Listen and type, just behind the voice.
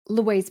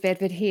Louise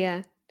Bedford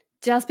here.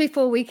 Just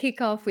before we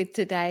kick off with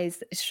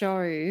today's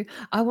show,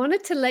 I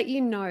wanted to let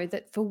you know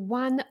that for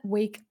 1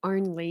 week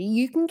only,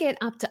 you can get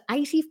up to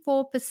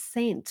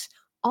 84%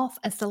 off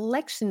a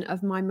selection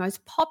of my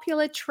most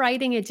popular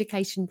trading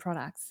education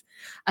products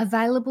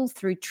available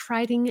through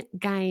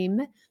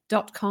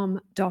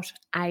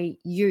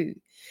tradinggame.com.au.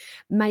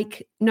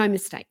 Make no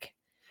mistake,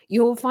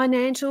 your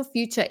financial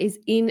future is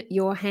in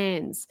your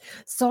hands.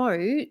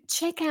 So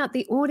check out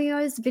the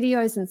audios,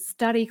 videos, and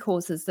study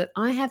courses that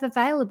I have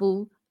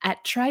available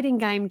at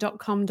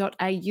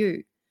tradinggame.com.au.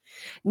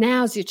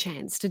 Now's your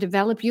chance to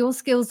develop your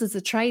skills as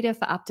a trader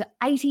for up to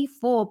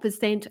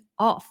 84%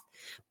 off,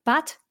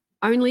 but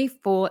only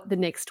for the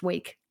next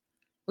week.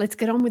 Let's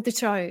get on with the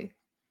show.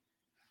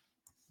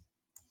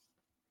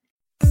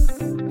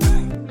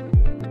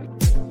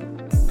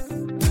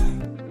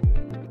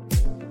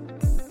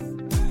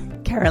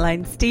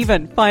 Caroline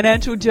Stephen,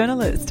 financial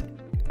journalist.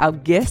 Our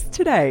guest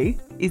today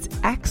is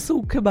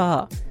Axel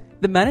Kabar,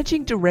 the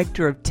Managing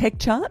Director of Tech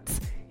Charts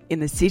in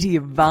the city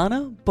of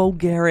Varna,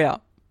 Bulgaria.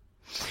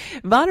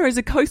 Varna is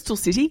a coastal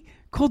city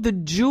called the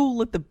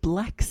Jewel at the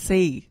Black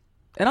Sea,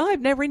 and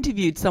I've never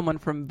interviewed someone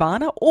from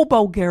Varna or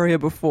Bulgaria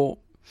before.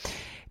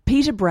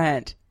 Peter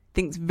Brandt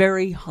thinks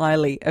very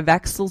highly of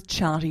Axel's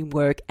charting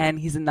work and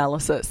his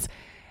analysis,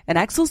 and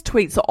Axel's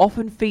tweets are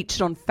often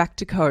featured on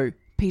Factico,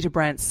 Peter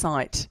Brandt's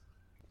site.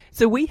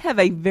 So we have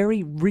a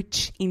very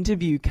rich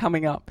interview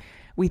coming up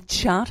with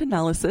chart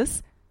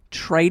analysis,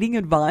 trading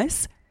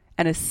advice,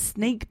 and a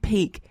sneak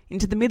peek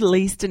into the Middle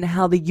East and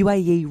how the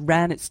UAE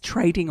ran its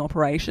trading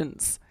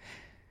operations.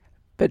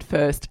 But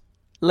first,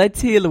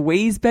 let's hear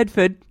Louise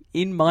Bedford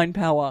in Mind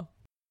Power.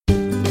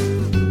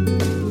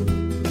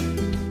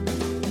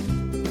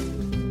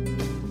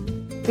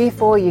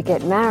 Before you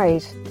get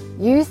married,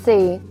 you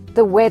see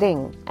the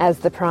wedding as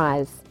the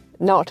prize,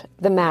 not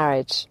the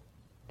marriage.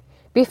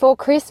 Before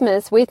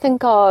Christmas, we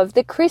think of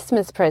the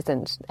Christmas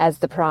present as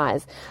the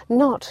prize,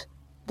 not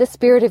the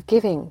spirit of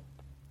giving.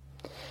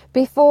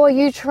 Before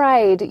you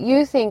trade,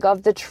 you think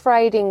of the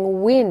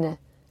trading win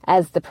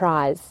as the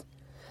prize,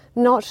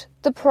 not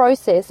the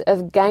process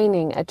of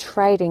gaining a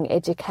trading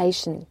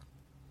education.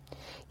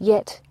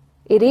 Yet,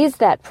 it is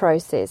that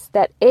process,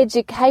 that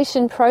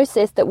education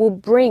process, that will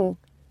bring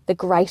the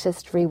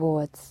greatest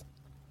rewards.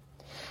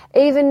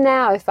 Even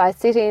now, if I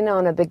sit in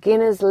on a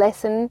beginner's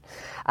lesson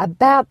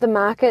about the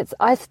markets,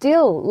 I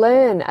still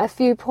learn a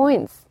few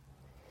points.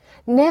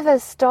 Never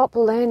stop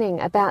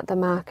learning about the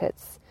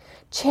markets.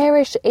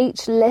 Cherish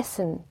each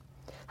lesson.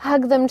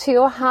 Hug them to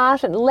your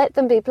heart and let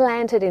them be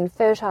planted in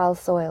fertile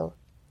soil.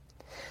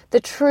 The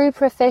true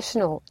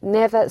professional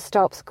never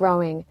stops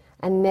growing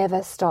and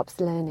never stops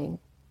learning.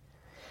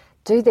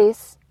 Do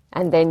this,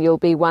 and then you'll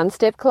be one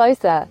step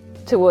closer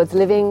towards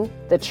living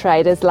the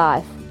trader's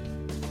life.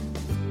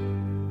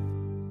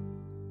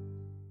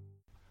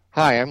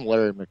 Hi, I'm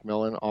Larry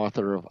McMillan,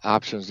 author of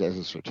Options as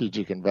a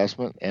Strategic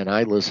Investment, and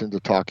I listen to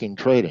Talking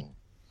Trading.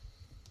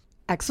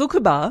 Axel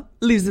Kabar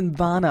lives in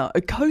Varna,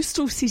 a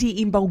coastal city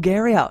in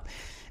Bulgaria.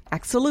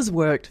 Axel has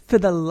worked for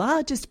the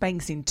largest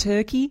banks in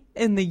Turkey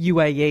and the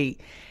UAE.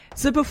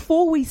 So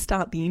before we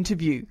start the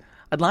interview,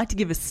 I'd like to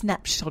give a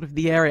snapshot of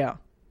the area.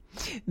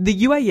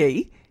 The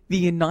UAE, the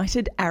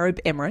United Arab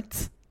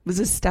Emirates, was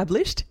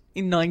established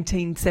in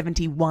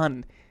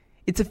 1971.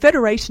 It's a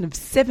federation of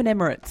 7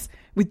 emirates,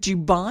 with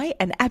Dubai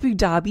and Abu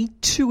Dhabi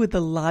 2 of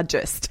the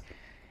largest.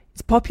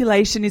 Its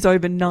population is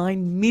over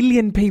 9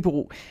 million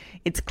people.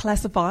 It's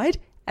classified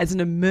as an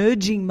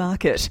emerging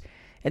market,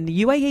 and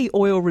the UAE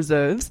oil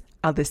reserves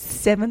are the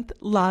 7th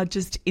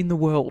largest in the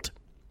world,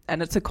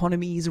 and its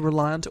economy is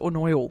reliant on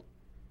oil.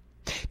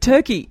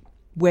 Turkey,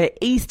 where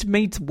East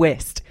meets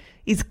West,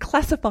 is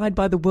classified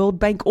by the World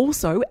Bank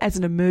also as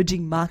an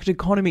emerging market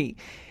economy.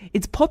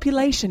 Its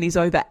population is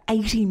over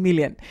 80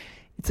 million.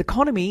 Its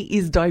economy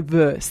is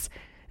diverse.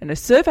 And a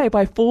survey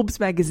by Forbes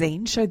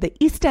magazine showed that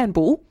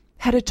Istanbul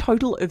had a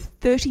total of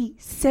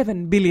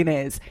 37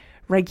 billionaires,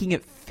 ranking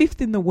it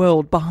 5th in the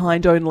world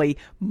behind only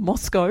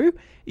Moscow,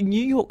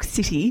 New York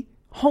City,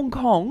 Hong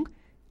Kong,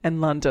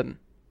 and London.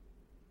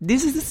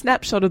 This is a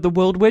snapshot of the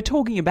world we're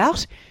talking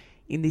about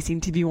in this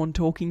interview on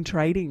Talking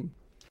Trading.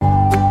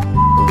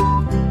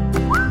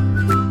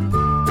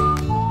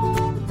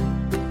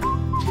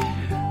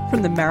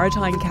 From the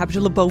maritime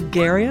capital of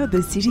Bulgaria,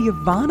 the city of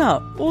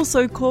Varna,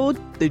 also called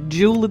the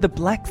Jewel of the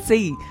Black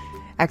Sea.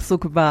 Axel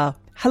Kabar,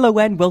 hello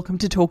and welcome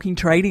to Talking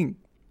Trading.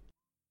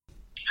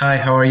 Hi,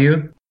 how are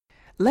you?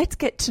 Let's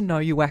get to know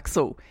you,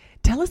 Axel.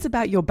 Tell us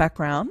about your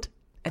background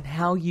and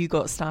how you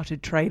got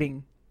started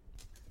trading.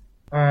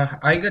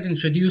 I got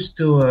introduced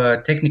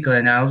to technical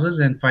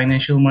analysis and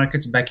financial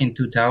markets back in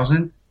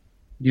 2000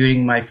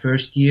 during my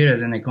first year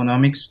as an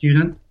economics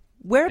student.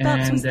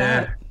 Whereabouts was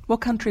that? What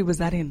country was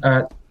that in?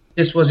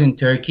 This was in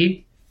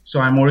Turkey, so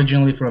I'm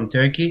originally from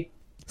Turkey.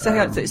 So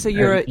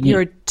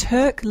you're a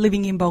Turk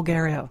living in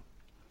Bulgaria?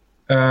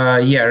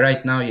 Yeah,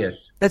 right now, yes.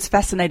 That's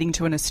fascinating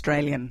to an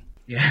Australian.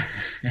 Yeah.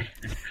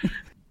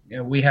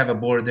 Yeah, we have a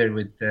border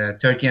with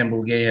Turkey, and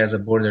Bulgaria has a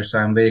border, so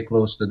I'm very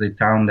close to the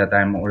town that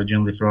I'm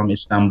originally from,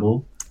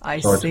 Istanbul.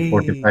 So it's a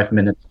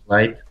 45-minute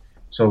flight.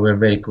 So we're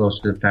very close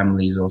to the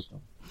families also.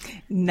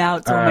 Now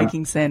it's all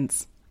making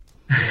sense.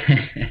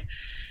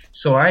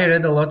 So I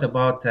read a lot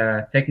about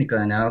technical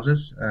analysis,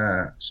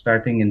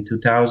 starting in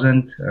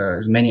 2000.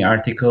 Many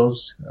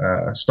articles.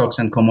 Stocks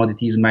and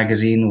Commodities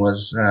magazine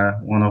was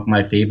one of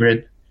my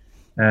favorite.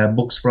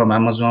 Books from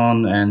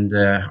Amazon and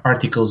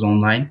articles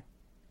online.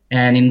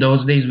 And in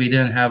those days, we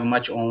didn't have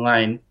much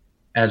online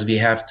as we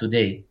have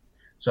today.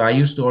 So I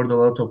used to order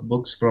a lot of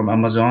books from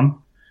Amazon.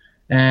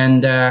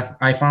 And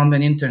I found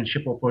an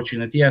internship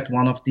opportunity at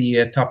one of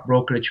the top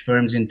brokerage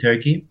firms in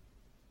Turkey.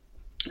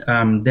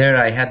 There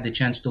I had the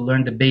chance to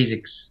learn the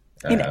basics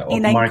of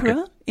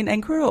market. In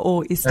Ankara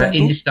or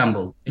Istanbul? In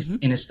Istanbul. Mm-hmm.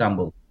 In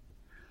Istanbul.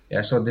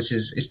 Yeah, so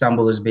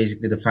Istanbul is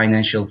basically the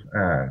financial,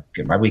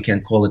 we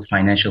can call it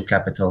financial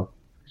capital.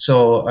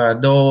 So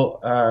though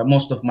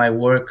most of my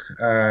work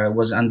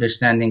was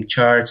understanding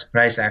charts,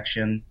 price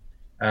action,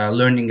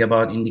 learning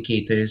about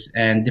indicators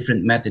and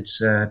different methods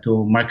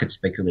to market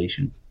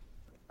speculation.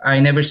 I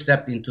never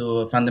stepped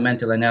into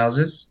fundamental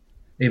analysis,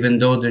 even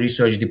though the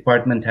research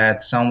department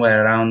had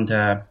somewhere around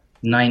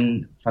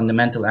 9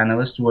 fundamental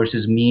analysts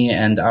versus me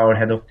and our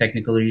head of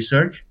technical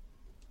research.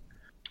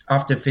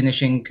 After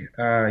finishing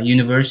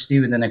university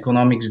with an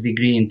economics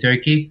degree in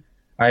Turkey,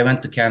 I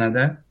went to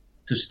Canada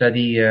to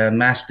study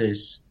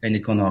master's in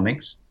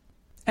economics.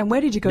 And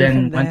where did you go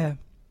from there?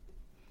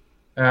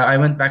 I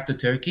went back to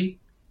Turkey.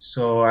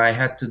 So I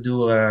had to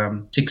do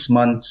 6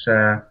 months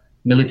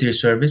military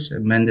service,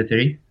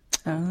 mandatory.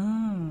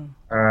 Oh.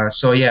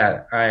 So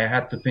yeah, I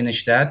had to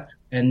finish that.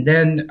 And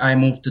then I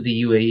moved to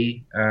the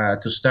UAE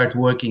to start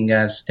working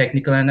as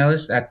technical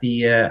analyst at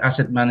the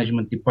asset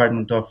management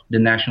department of the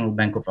National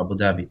Bank of Abu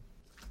Dhabi.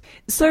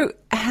 So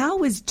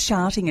how is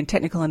charting and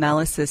technical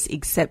analysis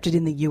accepted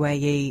in the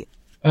UAE?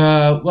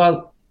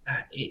 Well,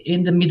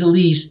 in the Middle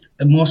East,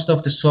 most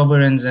of the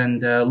sovereigns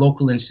and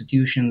local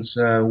institutions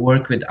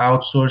work with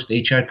outsourced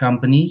HR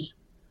companies.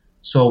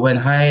 So when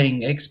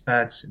hiring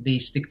expats, they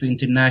stick to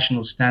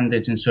international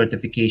standards in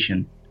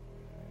certification.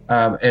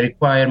 A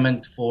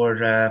requirement for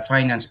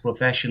finance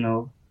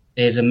professional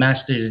is a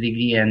master's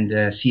degree and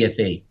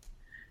CFA.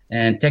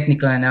 And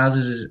technical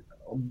analysis is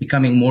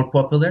becoming more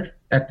popular.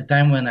 At the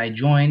time when I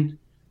joined,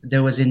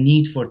 there was a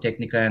need for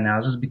technical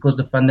analysis because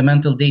the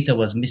fundamental data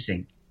was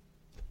missing.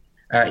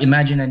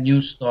 Imagine a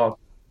new stock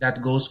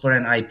that goes for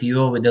an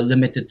IPO with a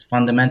limited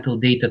fundamental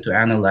data to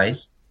analyze.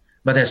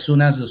 But as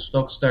soon as the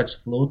stock starts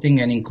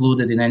floating and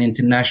included in an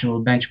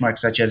international benchmark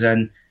such as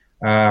an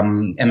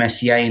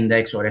MSCI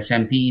index or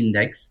S&P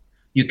index,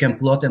 you can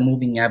plot a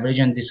moving average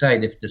and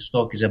decide if the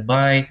stock is a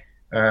buy,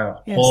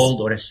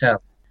 hold, or a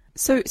sell.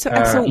 So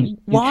Axel,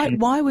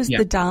 why was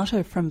the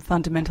data from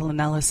fundamental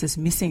analysis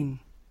missing?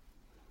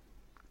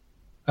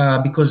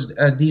 Because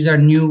these are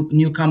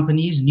new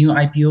companies, new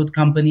IPO'd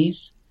companies,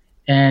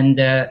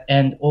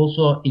 and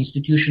also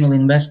institutional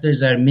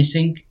investors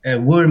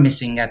were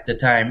missing at the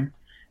time,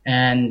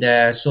 and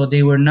so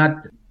they were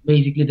not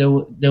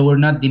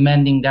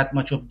demanding that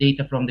much of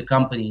data from the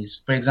companies.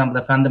 For example,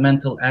 a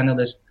fundamental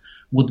analyst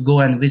would go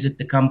and visit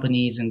the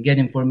companies and get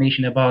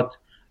information about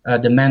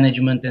the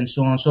management and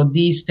so on. So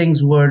these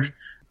things were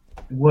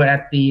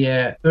at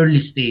the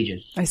early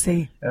stages. I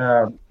see.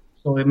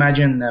 So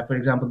imagine, for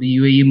example, the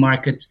UAE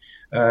market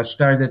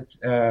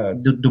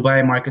the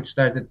Dubai market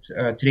started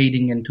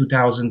trading in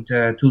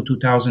 2002,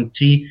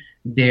 2003.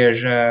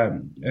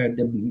 The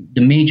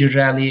major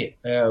rally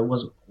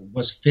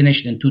was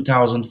finished in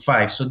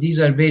 2005. So these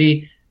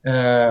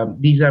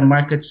are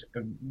markets,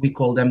 we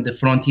call them the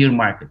frontier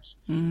markets.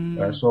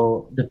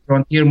 So the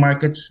frontier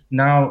markets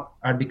now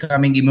are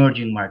becoming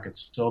emerging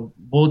markets. So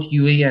both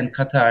UAE and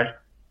Qatar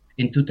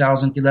in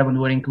 2011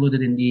 were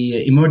included in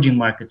the emerging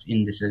markets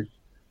indices,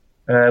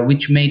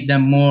 which made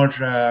them more,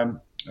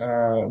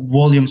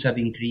 volumes have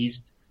increased.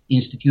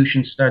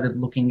 Institutions started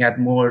looking at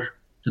more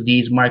to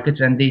these markets,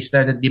 and they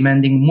started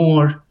demanding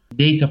more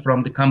data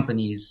from the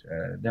companies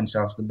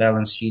themselves, the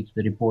balance sheets,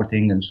 the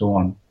reporting, and so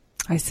on.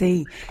 I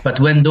see. But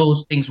when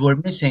those things were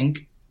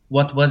missing,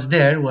 what was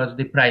there was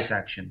the price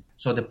action.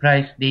 So the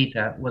price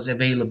data was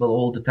available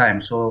all the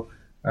time. So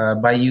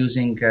by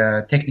using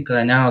technical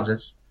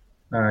analysis,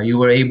 you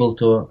were able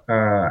to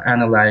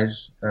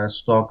analyze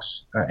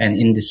stocks and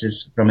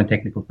indices from a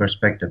technical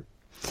perspective.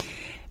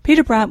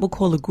 Peter Bryant will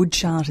call a good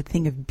chart a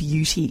thing of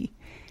beauty.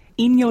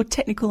 In your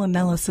technical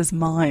analysis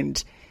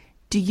mind,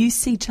 do you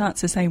see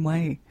charts the same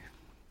way?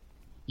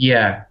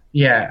 Yeah,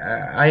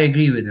 I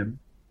agree with him.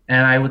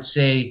 And I would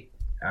say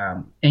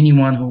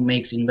anyone who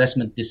makes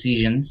investment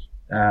decisions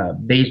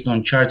based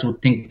on charts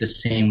would think the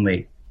same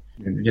way.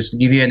 Just to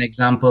give you an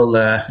example,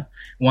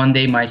 one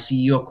day my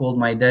CEO called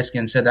my desk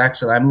and said,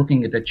 "Axel, I'm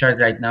looking at a chart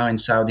right now in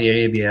Saudi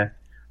Arabia."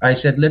 I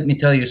said, "Let me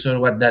tell you, sir,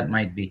 what that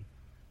might be."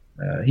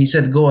 He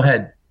said, "Go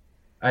ahead."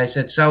 I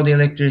said, "Saudi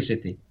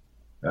electricity."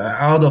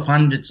 Out of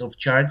hundreds of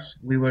charts,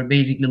 we were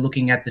basically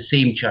looking at the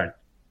same chart.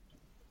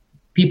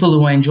 People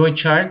who enjoy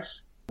charts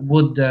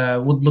would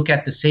look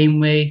at the same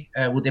way,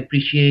 would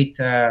appreciate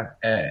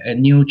a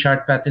new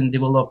chart pattern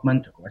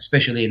development,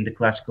 especially in the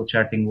classical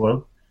charting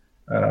world.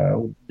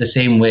 the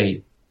same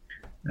way.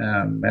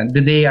 And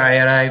the day I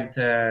arrived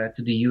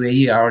to the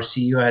UAE, our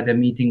CEO had a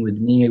meeting with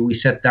me. We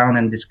sat down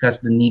and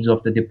discussed the needs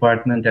of the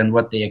department and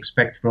what they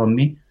expect from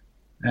me.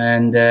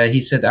 And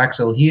he said,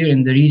 Axel, here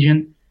in the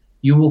region,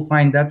 you will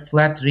find that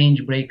flat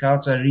range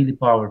breakouts are really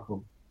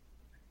powerful.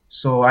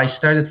 So I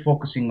started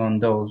focusing on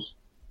those.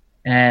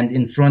 And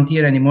in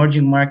frontier and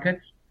emerging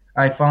markets,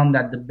 I found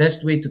that the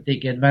best way to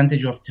take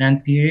advantage of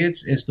trend periods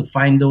is to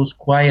find those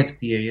quiet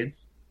periods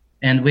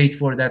and wait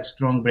for that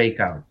strong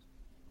breakout.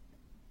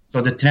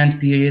 So the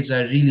trend periods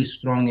are really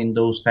strong in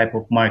those type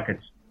of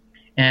markets.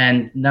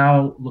 And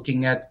now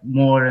looking at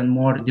more and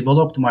more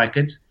developed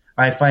markets,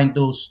 I find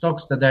those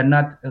stocks that are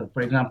not,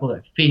 for example,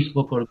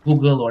 Facebook or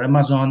Google or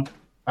Amazon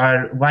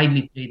are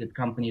widely traded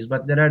companies,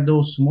 but there are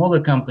those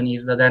smaller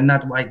companies that are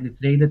not widely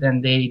traded,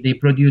 and they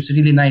produce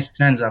really nice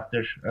trends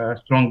after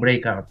strong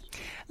breakouts.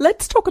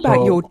 Let's talk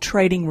about your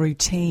trading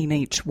routine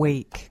each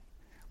week.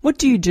 What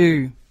do you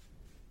do?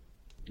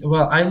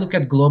 Well, I look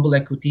at global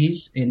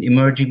equities in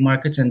emerging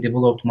markets and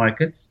developed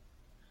markets.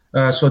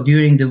 So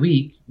during the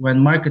week,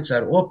 when markets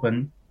are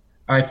open,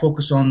 I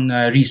focus on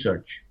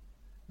research.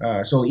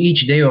 So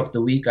each day of the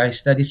week, I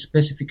study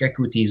specific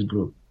equities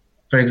group.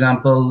 For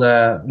example,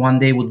 one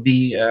day would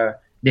be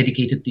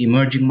dedicated to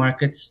emerging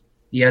markets,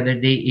 the other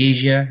day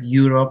Asia,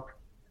 Europe,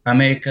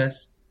 Americas,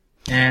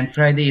 and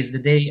Friday is the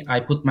day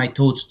I put my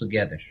toes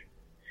together.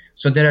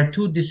 So there are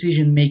two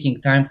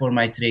decision-making time for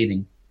my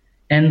trading,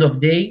 end of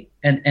day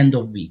and end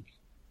of week.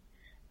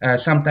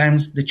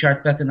 Sometimes the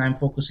chart pattern I'm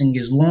focusing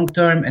is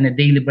long-term and a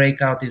daily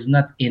breakout is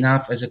not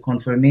enough as a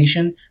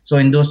confirmation. So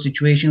in those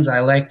situations, I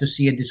like to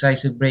see a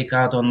decisive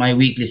breakout on my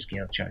weekly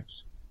scale charts.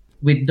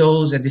 With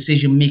those, a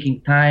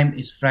decision-making time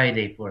is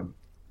Friday for me.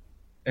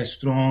 A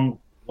strong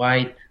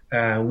white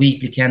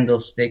weekly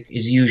candlestick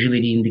is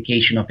usually the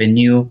indication of a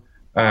new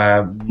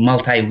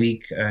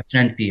multi-week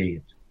trend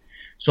period.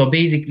 So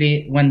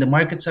basically, when the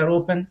markets are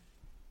open,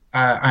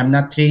 I'm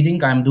not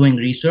trading, I'm doing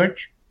research,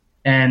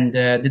 and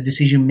the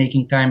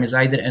decision-making time is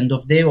either end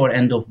of day or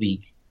end of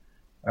week,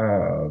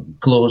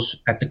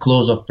 at the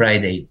close of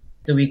Friday.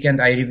 The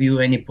weekend, I review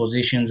any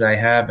positions I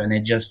have and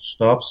adjust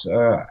stops,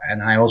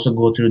 and I also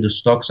go through the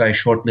stocks I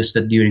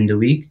shortlisted during the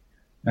week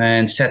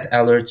and set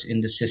alerts in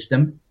the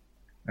system.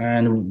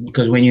 And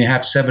because when you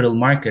have several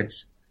markets,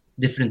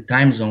 different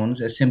time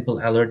zones, a simple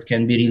alert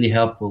can be really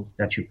helpful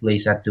that you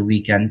place at the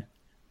weekend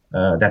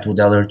that would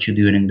alert you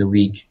during the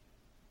week.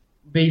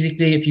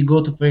 Basically, if you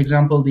go to, for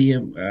example, the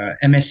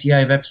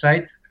MSCI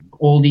website,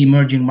 all the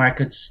emerging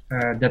markets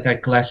that are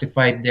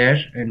classified there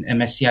in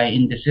MSCI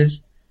indices,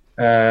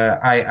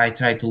 I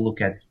try to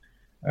look at.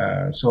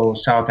 So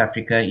South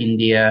Africa,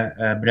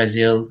 India,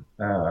 Brazil,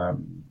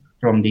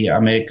 from the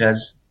Americas,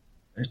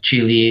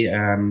 Chile,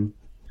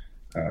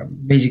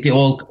 basically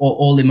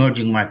all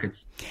emerging markets.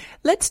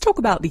 Let's talk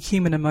about the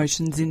human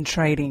emotions in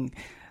trading.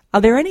 Are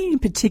there any in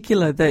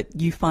particular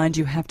that you find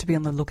you have to be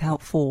on the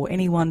lookout for?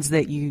 Any ones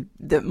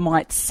that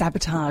might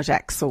sabotage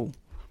Axel?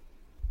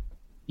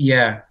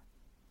 Yeah,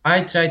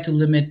 I try to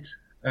limit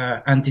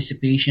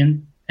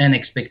anticipation and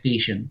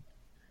expectation.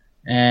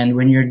 And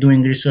when you're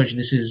doing research,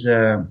 this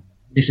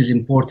is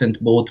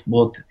important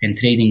both in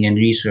trading and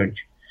research.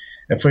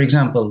 For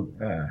example,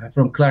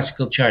 from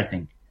classical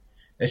charting,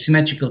 a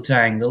symmetrical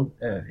triangle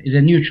is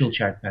a neutral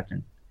chart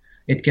pattern.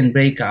 It can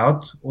break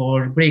out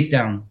or break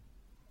down.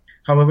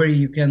 However,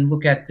 you can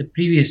look at the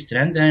previous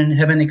trend and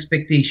have an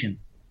expectation.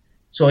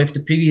 So if the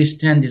previous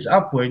trend is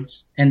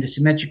upwards and the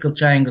symmetrical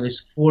triangle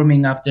is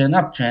forming after an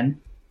uptrend,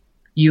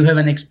 you have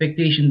an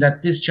expectation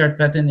that this chart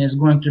pattern is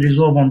going to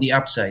resolve on the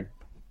upside.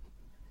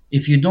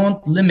 If you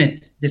don't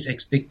limit this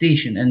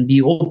expectation and be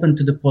open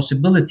to the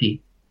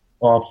possibility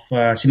of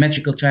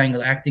symmetrical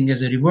triangle acting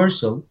as a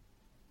reversal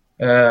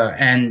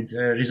and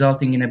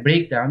resulting in a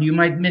breakdown, you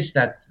might miss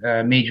that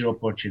major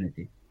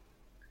opportunity.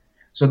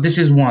 So this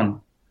is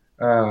one.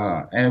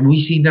 And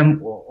we see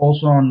them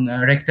also on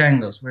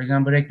rectangles. For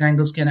example,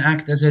 rectangles can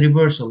act as a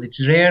reversal. It's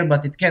rare,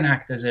 but it can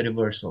act as a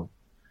reversal.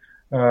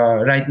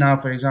 Right now,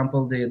 for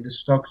example, the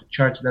stock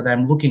charts that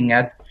I'm looking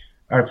at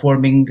are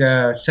forming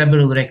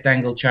several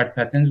rectangle chart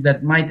patterns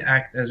that might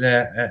act as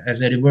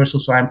a reversal.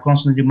 So I'm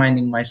constantly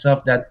reminding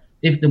myself that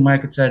if the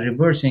markets are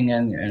reversing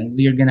and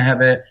we are going to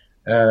have a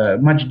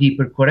much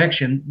deeper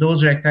correction,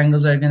 those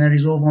rectangles are going to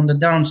resolve on the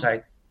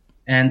downside.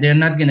 And they're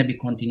not going to be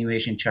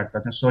continuation chart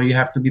patterns, so you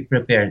have to be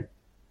prepared.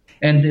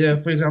 And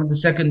for example, the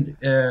second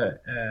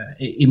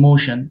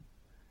emotion,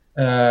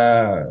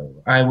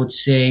 I would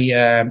say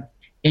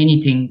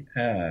any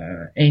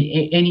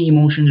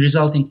emotion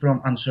resulting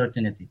from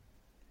uncertainty,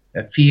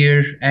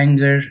 fear,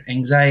 anger,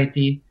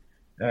 anxiety.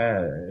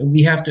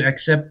 We have to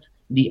accept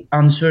the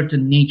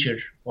uncertain nature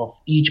of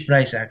each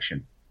price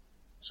action.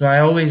 So I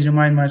always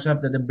remind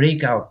myself that the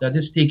breakout that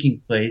is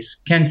taking place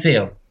can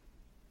fail.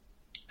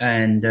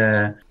 And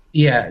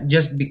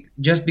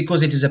just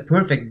because it is a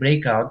perfect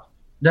breakout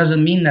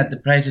doesn't mean that the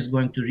price is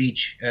going to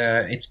reach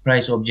its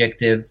price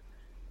objective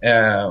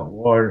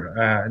or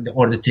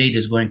the trade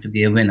is going to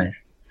be a winner.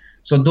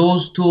 So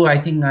those two, I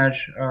think, are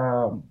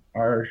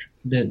are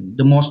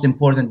the most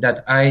important,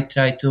 that I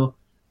try to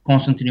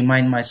constantly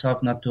remind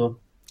myself not to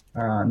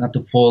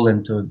fall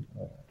into.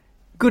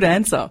 Good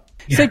answer.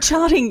 Yeah. So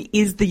charting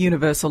is the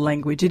universal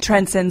language. It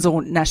transcends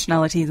all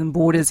nationalities and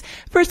borders.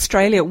 For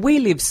Australia, we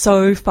live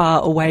so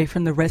far away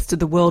from the rest of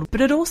the world,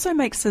 but it also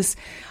makes us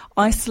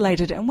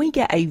isolated, and we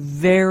get a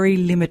very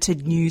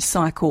limited news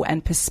cycle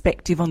and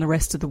perspective on the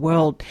rest of the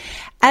world.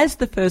 As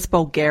the first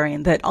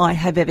Bulgarian that I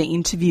have ever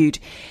interviewed,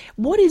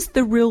 what is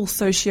the real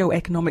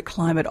socio-economic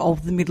climate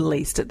of the Middle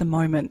East at the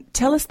moment?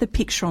 Tell us the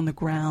picture on the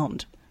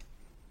ground.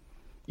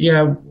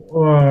 Yeah,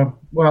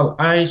 well,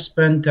 I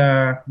spent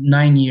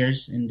 9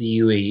 years in the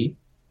UAE,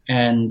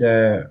 and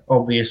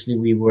obviously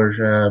we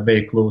were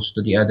very close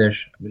to the other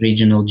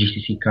regional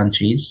GCC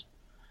countries.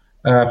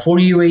 For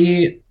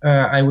UAE,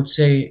 I would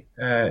say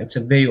it's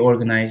a very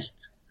organized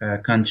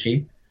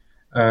country,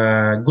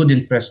 good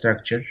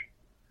infrastructure,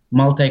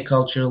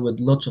 multicultural with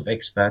lots of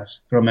expats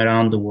from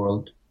around the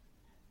world,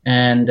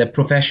 and a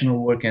professional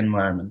work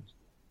environment,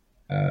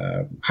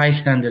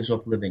 high standards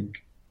of living.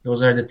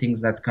 Those are the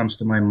things that comes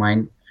to my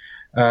mind.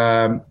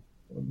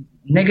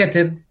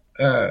 Negative,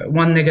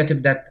 one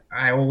negative that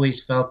I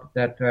always felt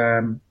that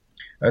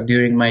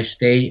during my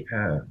stay,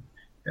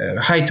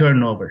 high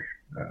turnover.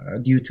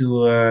 Due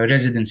to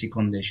residency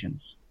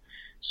conditions.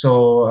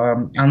 So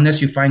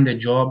unless you find a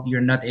job,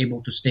 you're not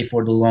able to stay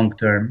for the long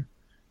term.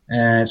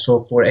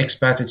 So for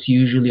expats, it's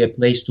usually a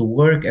place to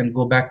work and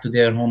go back to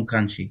their home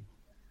country.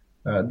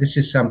 This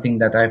is something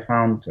that I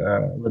found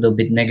a little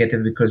bit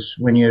negative, because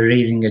when you're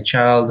raising a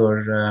child,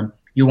 or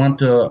you want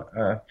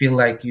to feel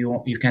like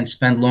you can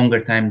spend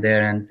longer time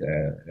there and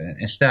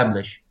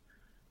establish.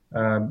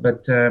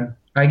 But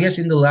I guess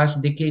in the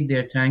last decade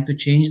they're trying to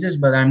change this,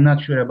 but I'm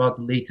not sure about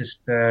the latest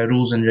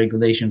rules and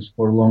regulations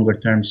for longer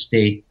term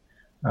stay.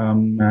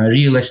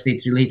 Real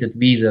estate related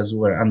visas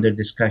were under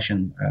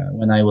discussion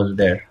when I was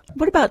there.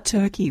 What about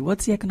Turkey?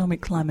 What's the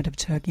economic climate of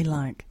Turkey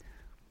like?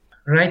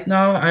 Right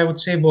now, I would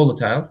say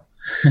volatile.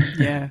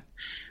 Yeah.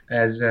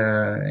 As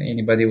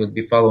anybody would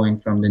be following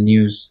from the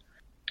news.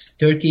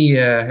 Turkey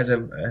has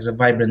a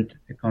vibrant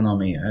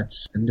economy.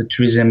 The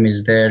tourism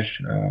is there,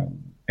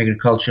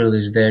 agriculture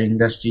is there,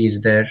 industry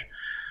is there.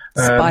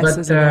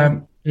 Spices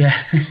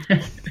yeah.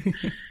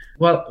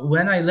 Well,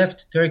 when I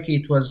left Turkey,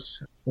 it was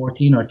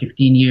 14 or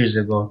 15 years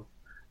ago.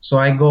 So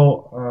I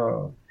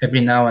go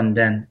every now and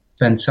then,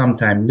 spend some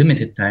time,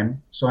 limited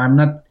time. So I'm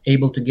not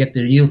able to get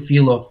the real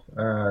feel of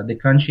the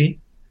country.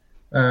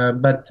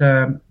 But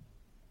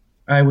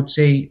I would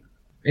say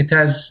it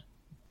has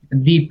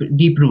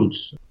deep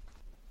roots.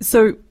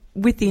 So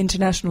with the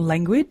international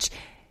language,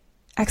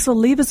 Axel,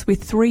 leave us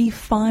with 3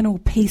 final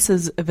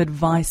pieces of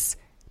advice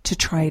to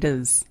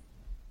traders.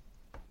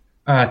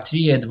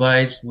 3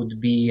 advice would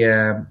be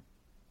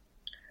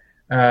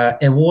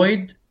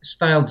avoid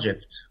style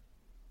drift.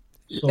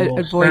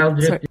 So style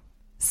drift.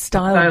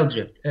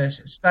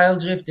 Style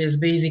drift is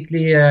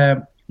basically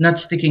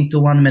not sticking to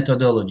one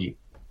methodology.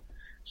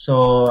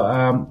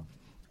 So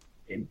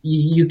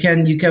you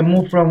can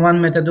move from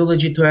one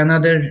methodology to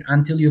another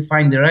until you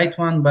find the right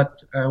one. But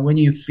when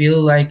you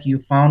feel like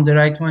you found the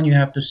right one, you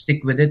have to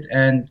stick with it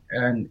and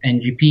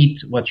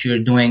repeat what you're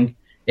doing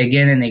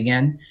again and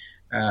again.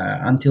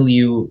 Until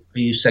you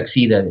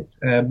succeed at it.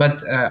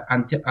 But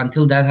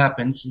until that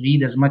happens,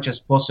 read as much as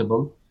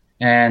possible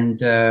and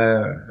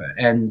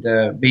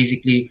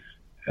basically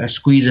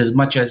squeeze as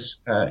much as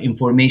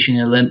information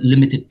in a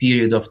limited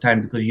period of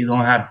time, because you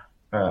don't have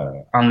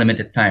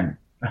unlimited time.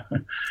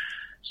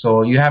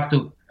 So you have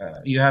to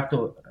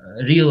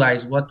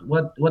realize what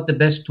the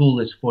best tool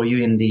is for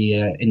you in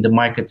the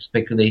market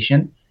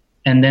speculation,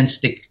 and then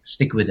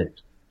stick with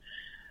it.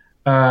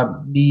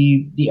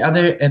 The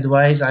other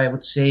advice I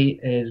would say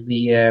is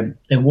the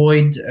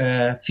avoid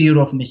fear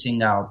of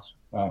missing out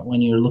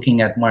when you're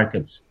looking at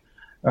markets.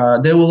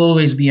 There will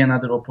always be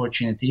another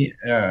opportunity.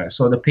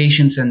 So the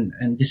patience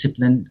and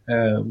discipline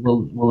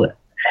will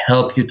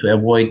help you to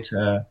avoid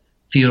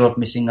fear of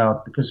missing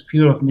out, because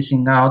fear of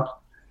missing out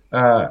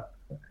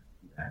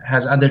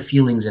has other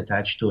feelings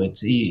attached to it.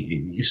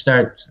 You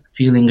start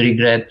feeling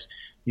regret.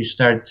 You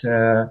start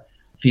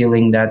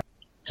feeling that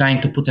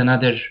trying to put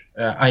another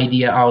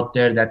idea out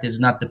there that is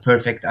not the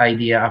perfect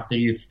idea after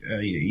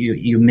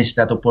you missed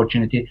that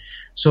opportunity.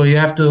 So you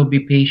have to be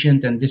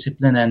patient and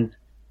disciplined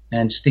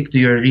and stick to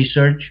your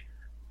research.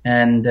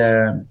 And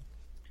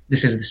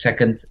this is the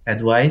second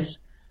advice.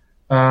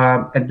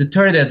 And the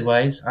third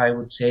advice I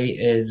would say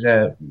is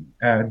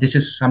this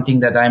is something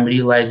that I'm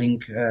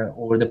realizing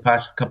over the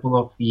past couple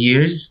of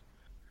years.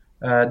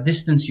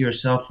 Distance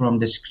yourself from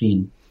the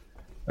screen.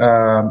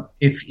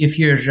 If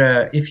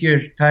your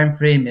time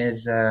frame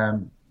is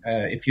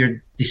if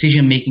your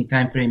decision making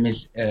time frame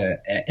is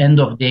end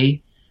of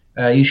day,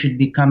 you should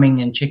be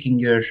coming and checking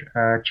your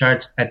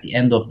charts at the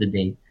end of the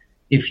day.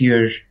 If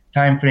your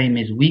time frame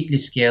is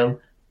weekly scale,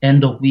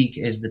 end of week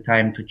is the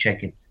time to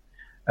check it.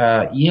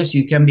 Yes,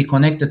 you can be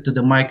connected to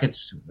the markets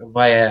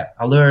via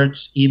alerts,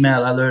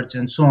 email alerts,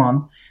 and so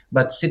on.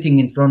 But sitting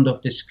in front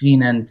of the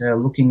screen and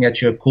looking at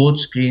your code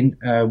screen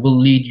will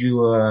lead you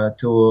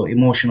to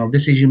emotional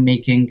decision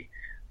making,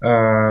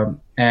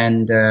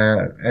 and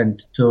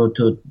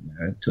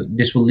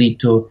this will lead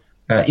to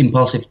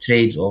impulsive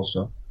trades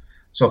also.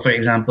 So, for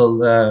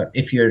example,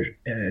 if your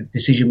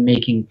decision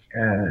making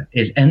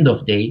is end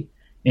of day,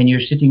 and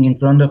you're sitting in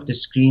front of the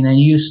screen and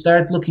you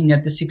start looking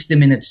at the 60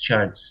 minutes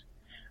charts,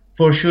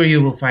 for sure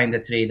you will find a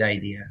trade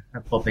idea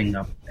popping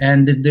up.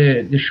 And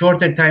the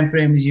shorter time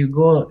frames you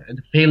go,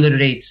 the failure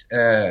rate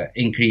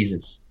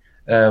increases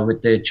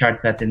with the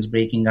chart patterns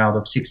breaking out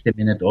of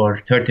 60-minute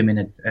or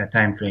 30-minute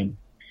time frame.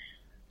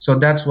 So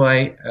that's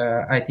why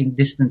I think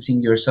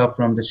distancing yourself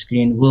from the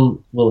screen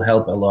will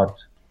help a lot.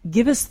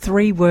 Give us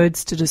 3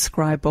 words to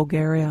describe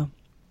Bulgaria.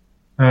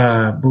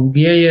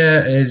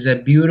 Bulgaria is a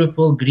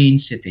beautiful green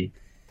city,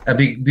 a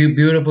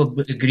beautiful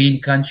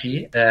green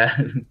country.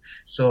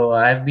 So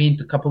I've been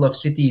to a couple of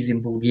cities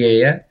in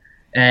Bulgaria,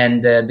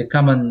 and the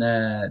common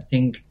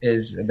thing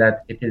is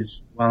that it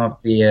is one of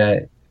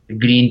the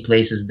green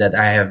places that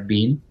I have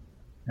been,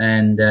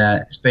 and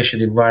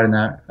especially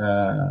Varna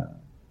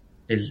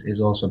is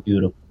also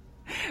beautiful.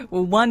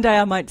 Well, one day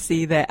I might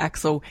see you there,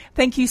 Axel.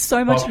 Thank you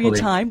so much for your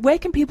time. Where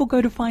can people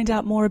go to find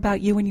out more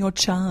about you and your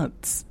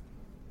charts?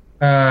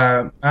 They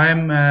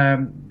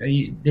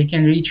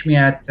can reach me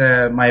at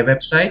my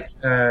website,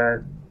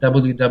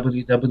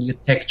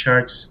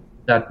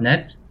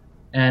 www.techcharts.net,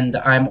 and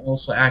I'm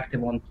also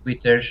active on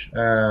Twitter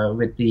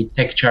with the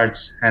TechCharts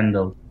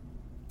handle.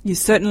 You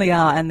certainly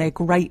are, and they're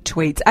great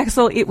tweets.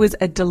 Axel, it was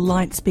a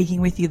delight speaking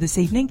with you this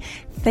evening.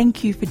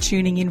 Thank you for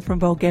tuning in from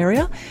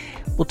Bulgaria.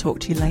 We'll talk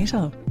to you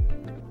later.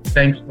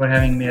 Thanks for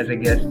having me as a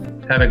guest.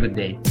 Have a good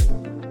day.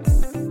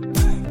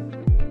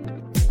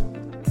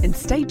 And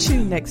stay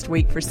tuned next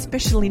week for a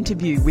special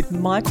interview with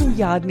Michael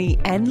Yardney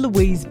and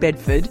Louise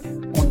Bedford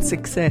on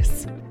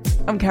success.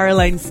 I'm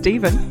Caroline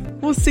Stephen.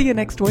 We'll see you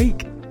next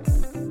week.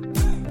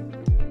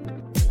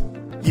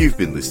 You've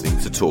been listening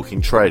to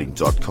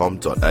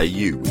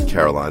talkingtrading.com.au with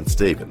Caroline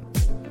Stephen.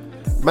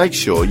 Make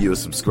sure you are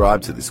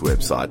subscribed to this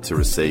website to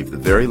receive the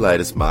very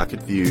latest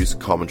market views,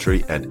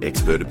 commentary and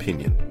expert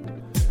opinion.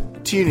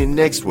 Tune in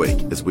next week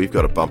as we've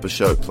got a bumper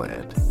show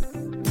planned.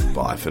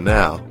 Bye for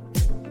now.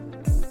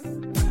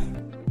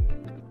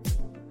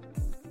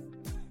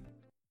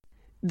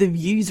 The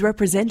views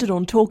represented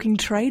on Talking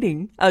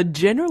Trading are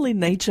general in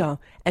nature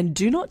and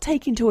do not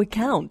take into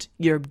account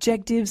your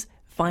objectives,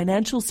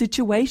 financial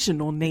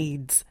situation or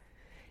needs.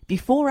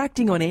 Before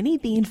acting on any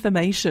of the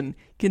information,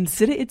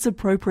 consider its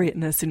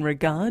appropriateness in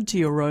regard to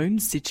your own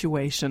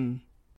situation.